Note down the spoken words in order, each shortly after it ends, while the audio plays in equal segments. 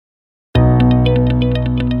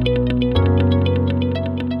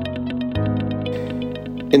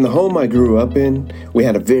In the home I grew up in, we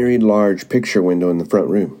had a very large picture window in the front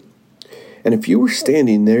room. And if you were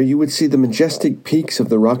standing there, you would see the majestic peaks of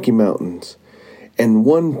the Rocky Mountains. And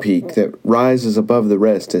one peak that rises above the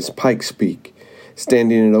rest is Pikes Peak,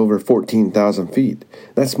 standing at over 14,000 feet.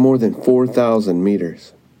 That's more than 4,000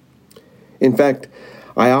 meters. In fact,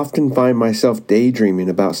 I often find myself daydreaming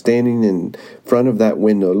about standing in front of that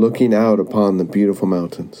window looking out upon the beautiful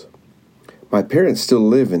mountains. My parents still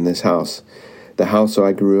live in this house, the house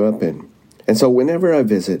I grew up in. And so whenever I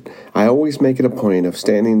visit, I always make it a point of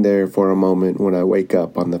standing there for a moment when I wake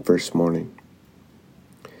up on the first morning.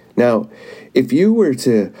 Now, if you were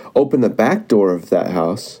to open the back door of that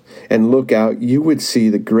house and look out, you would see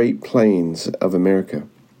the Great Plains of America.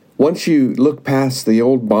 Once you look past the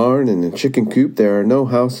old barn and the chicken coop, there are no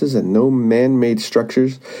houses and no man-made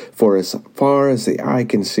structures for as far as the eye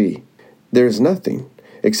can see. There is nothing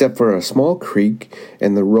except for a small creek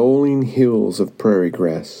and the rolling hills of prairie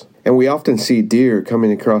grass. And we often see deer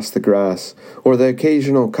coming across the grass, or the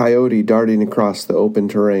occasional coyote darting across the open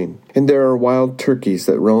terrain. And there are wild turkeys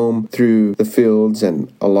that roam through the fields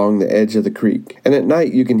and along the edge of the creek. And at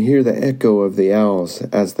night you can hear the echo of the owls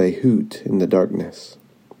as they hoot in the darkness.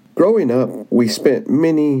 Growing up, we spent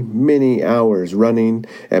many hours running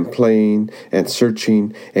and playing and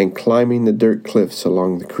searching and climbing the dirt cliffs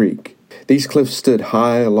along the creek. These cliffs stood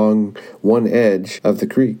high along one edge of the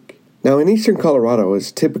creek. Now, in eastern Colorado,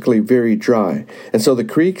 it's typically very dry, and so the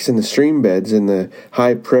creeks and the stream beds in the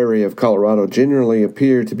high prairie of Colorado generally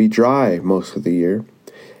appear to be dry most of the year.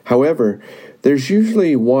 However, there's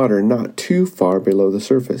usually water not too far below the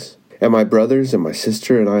surface. And my brothers and my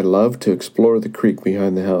sister and I loved to explore the creek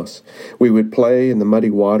behind the house. We would play in the muddy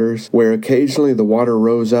waters, where occasionally the water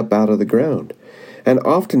rose up out of the ground. And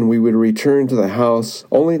often we would return to the house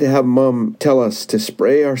only to have Mom tell us to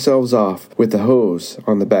spray ourselves off with the hose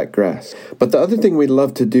on the back grass. But the other thing we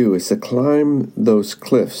loved to do is to climb those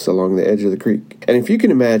cliffs along the edge of the creek. And if you can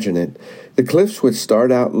imagine it, the cliffs would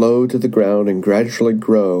start out low to the ground and gradually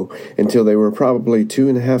grow until they were probably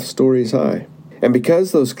 2.5 stories high. And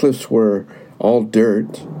because those cliffs were all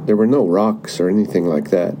dirt, there were no rocks or anything like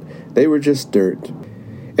that. They were just dirt.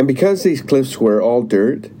 And because these cliffs were all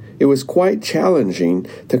dirt, it was quite challenging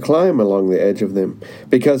to climb along the edge of them,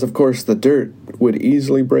 because of course the dirt would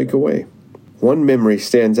easily break away. One memory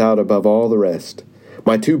stands out above all the rest.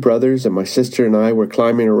 My 2 brothers and my sister and I were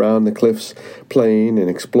climbing around the cliffs, playing and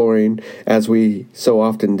exploring, as we so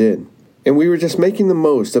often did. And we were just making the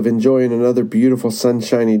most of enjoying another beautiful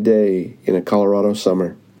sunshiny day in a Colorado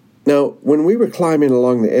summer. Now, when we were climbing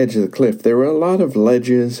along the edge of the cliff, there were a lot of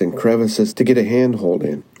ledges and crevices to get a handhold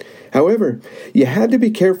in. However, you had to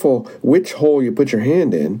be careful which hole you put your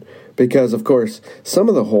hand in, because, of course, some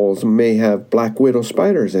of the holes may have black widow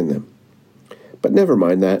spiders in them. But never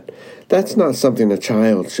mind that. That's not something a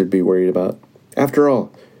child should be worried about. After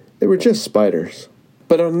all, they were just spiders.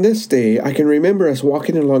 But on this day, I can remember us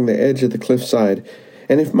walking along the edge of the cliffside,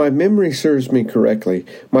 and if my memory serves me correctly,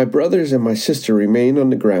 my brothers and my sister remained on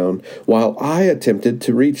the ground while I attempted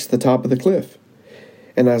to reach the top of the cliff.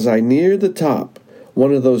 And as I neared the top,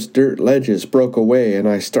 one of those dirt ledges broke away and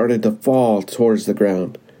I started to fall towards the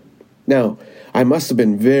ground. Now, I must have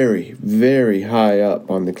been very high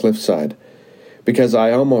up on the cliffside, because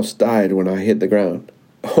I almost died when I hit the ground.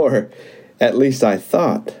 Or at least I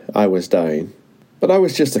thought I was dying. But I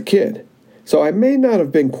was just a kid, so I may not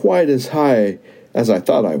have been quite as high as I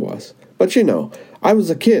thought I was. But you know, I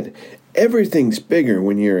was a kid. Everything's bigger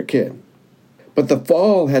when you're a kid. But the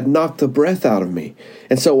fall had knocked the breath out of me,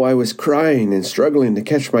 and so I was crying and struggling to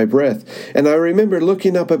catch my breath, and I remember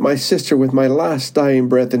looking up at my sister with my last dying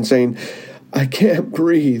breath and saying, "I can't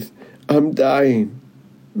breathe. I'm dying."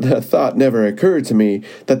 The thought never occurred to me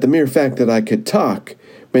that the mere fact that I could talk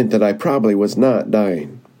meant that I probably was not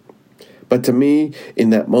dying. But to me,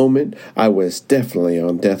 in that moment, I was definitely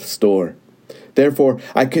on death's door. Therefore,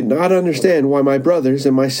 I could not understand why my brothers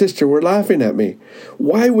and my sister were laughing at me.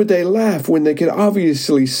 Why would they laugh when they could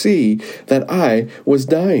obviously see that I was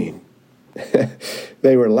dying?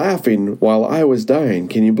 They were laughing while I was dying.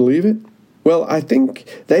 Can you believe it? Well, I think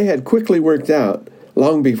they had quickly worked out,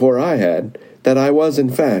 long before I had, that I was in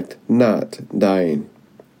fact not dying.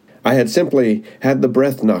 I had simply had the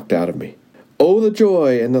breath knocked out of me. Oh, the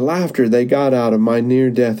joy and the laughter they got out of my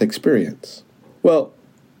near-death experience. Well,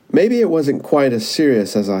 maybe it wasn't quite as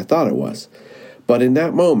serious as I thought it was, but in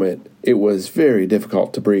that moment, it was very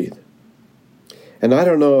difficult to breathe. And I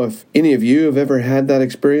don't know if any of you have ever had that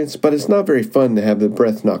experience, but it's not very fun to have the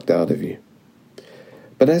breath knocked out of you.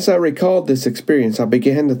 But as I recalled this experience, I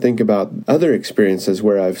began to think about other experiences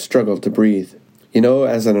where I've struggled to breathe.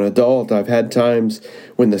 As an adult, I've had times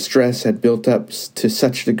when the stress had built up to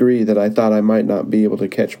such a degree that I thought I might not be able to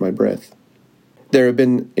catch my breath. There have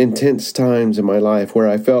been intense times in my life where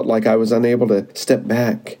I felt like I was unable to step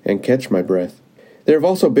back and catch my breath. There have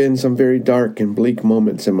also been some very dark and bleak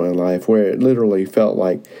moments in my life where it literally felt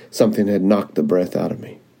like something had knocked the breath out of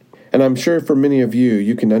me. And I'm sure for many of you,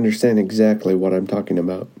 you can understand exactly what I'm talking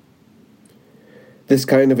about. This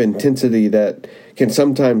kind of intensity that can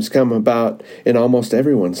sometimes come about in almost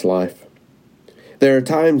everyone's life. There are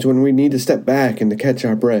times when we need to step back and to catch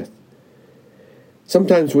our breath.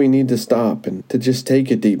 Sometimes we need to stop and to just take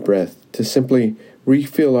a deep breath, to simply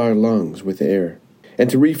refill our lungs with air, and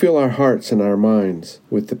to refill our hearts and our minds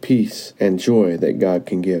with the peace and joy that God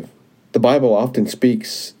can give. The Bible often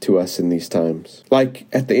speaks to us in these times. Like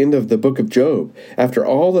at the end of the book of Job, after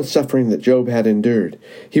all the suffering that Job had endured,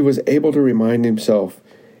 he was able to remind himself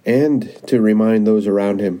and to remind those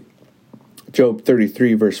around him. Job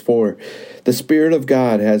 33 verse 4, "The Spirit of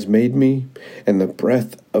God has made me, and the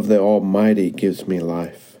breath of the Almighty gives me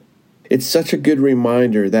life." It's such a good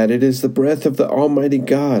reminder that it is the breath of the Almighty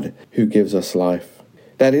God who gives us life.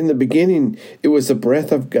 That in the beginning, it was the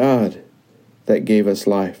breath of God that gave us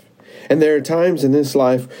life. And there are times in this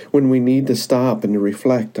life when we need to stop and to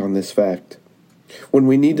reflect on this fact. When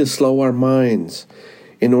we need to slow our minds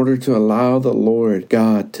in order to allow the Lord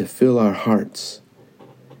God to fill our hearts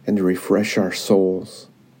and to refresh our souls.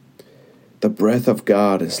 The breath of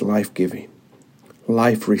God is life-giving,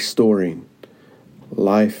 life-restoring,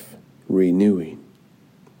 life-renewing.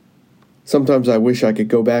 Sometimes I wish I could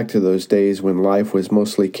go back to those days when life was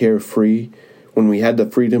mostly carefree, when we had the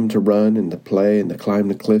freedom to run and to play and to climb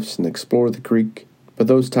the cliffs and explore the creek. But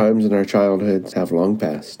those times in our childhoods have long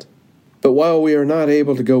passed. But while we are not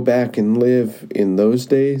able to go back and live in those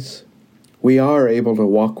days, we are able to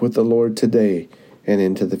walk with the Lord today and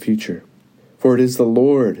into the future. For it is the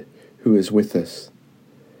Lord who is with us.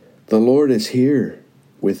 The Lord is here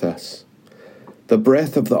with us. The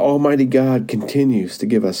breath of the Almighty God continues to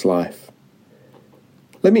give us life.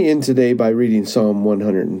 Let me end today by reading Psalm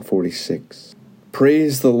 146.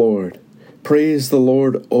 Praise the Lord,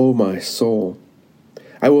 O my soul.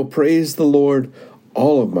 I will praise the Lord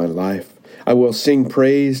all of my life. I will sing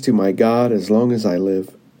praise to my God as long as I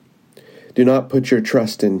live. Do not put your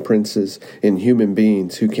trust in princes, in human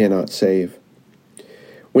beings who cannot save.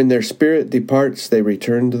 When their spirit departs, they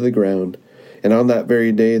return to the ground, and on that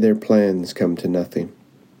very day their plans come to nothing.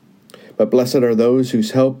 But blessed are those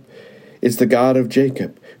whose help is the God of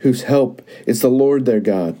Jacob, whose help is the Lord their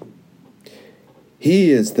God.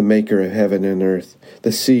 He is the maker of heaven and earth,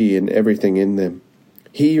 the sea and everything in them.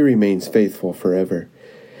 He remains faithful forever.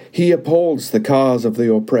 He upholds the cause of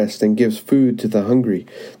the oppressed and gives food to the hungry.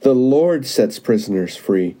 The Lord sets prisoners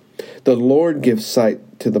free. The Lord gives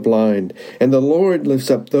sight to the blind, and the Lord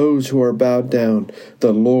lifts up those who are bowed down.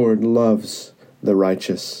 The Lord loves the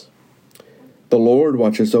righteous. The Lord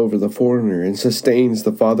watches over the foreigner and sustains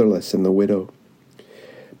the fatherless and the widow.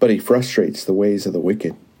 But he frustrates the ways of the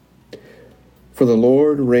wicked. For the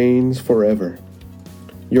Lord reigns forever.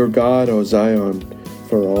 Your God, O Zion,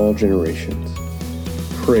 for all generations.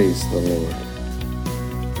 Praise the Lord.